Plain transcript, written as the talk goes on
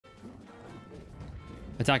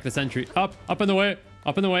Attack the sentry. Up and away.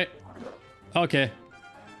 Up and away. Okay.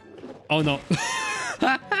 Oh no.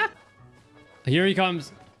 Here he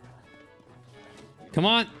comes. Come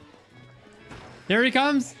on. Here he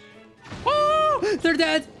comes. Oh, they're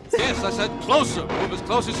dead. Yes, I said closer. Move as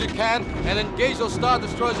close as you can and engage those Star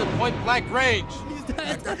Destroyers at point blank range. He's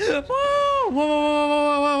dead. Whoa, whoa, whoa,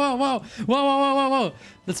 whoa, whoa, whoa, whoa, whoa, whoa, whoa.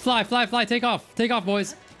 Let's fly, fly, fly. Take off. Take off,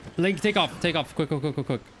 boys. Link, take off. Take off. Quick, quick, quick, quick,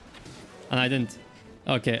 quick. And I didn't.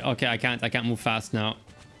 Okay, okay. I can't move fast now.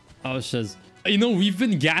 Oh, shiz. You know, we've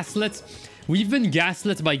been gaslit. We've been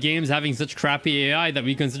gaslit by games having such crappy AI that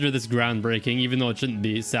we consider this groundbreaking, even though it shouldn't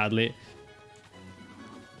be, sadly.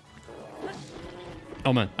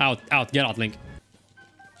 Oh man, out, get out, Link.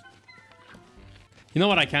 You know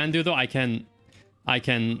what I can do though? I can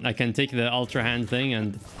take the ultra hand thing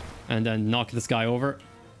and then knock this guy over.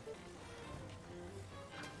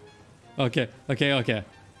 Okay.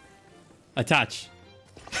 Attach.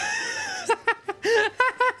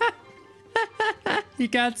 He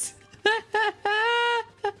can't.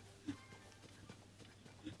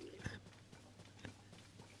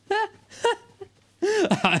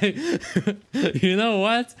 You know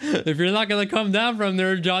what? If you're not gonna come down from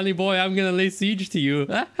there, Johnny boy, I'm gonna lay siege to you.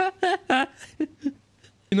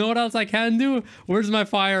 You know what else I can do? Where's my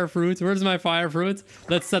fire fruit? Where's my fire fruit?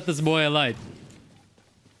 Let's set this boy alight.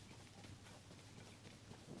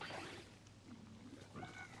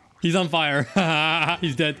 He's on fire.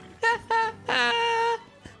 He's dead.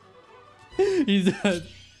 He's dead.